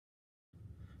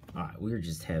All right, we're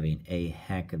just having a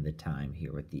heck of the time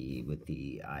here with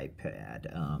the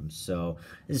iPad. So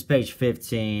this is page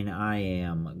 15. I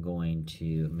am going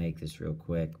to make this real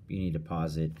quick. You need to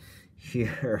pause it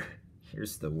here.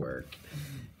 Here's the work.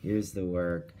 Here's the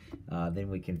work.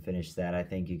 Then we can finish that. I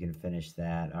think you can finish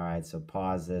that. All right, so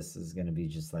pause this. This is going to be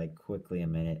just like quickly a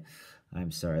minute.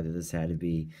 I'm sorry that this had to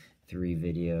be 3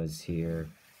 videos here.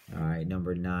 All right,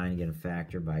 number 9, you're going to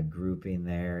factor by grouping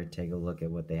there. Take a look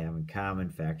at what they have in common.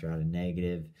 Factor out a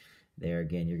negative. There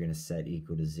again, you're going to set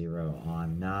equal to 0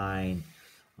 on 9.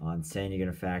 On 10, you're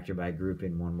going to factor by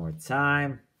grouping one more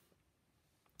time.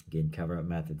 Again, cover-up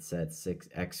method set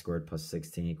 6x squared plus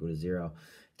 16 equal to 0.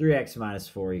 3x minus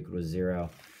 4 equal to 0.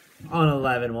 On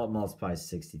 11, what multiplies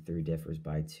 63 differs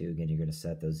by 2. Again, you're going to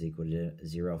set those equal to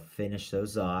 0. Finish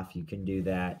those off. You can do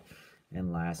that.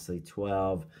 And lastly,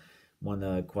 12. One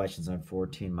of the questions on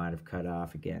 14 might have cut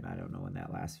off. Again, I don't know when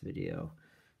that last video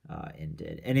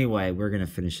ended. Anyway, we're going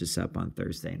to finish this up on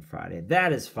Thursday and Friday.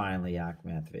 That is finally Yak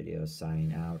Math Video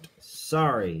signing out.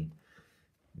 Sorry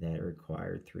that it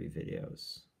required 3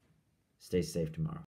 videos. Stay safe tomorrow.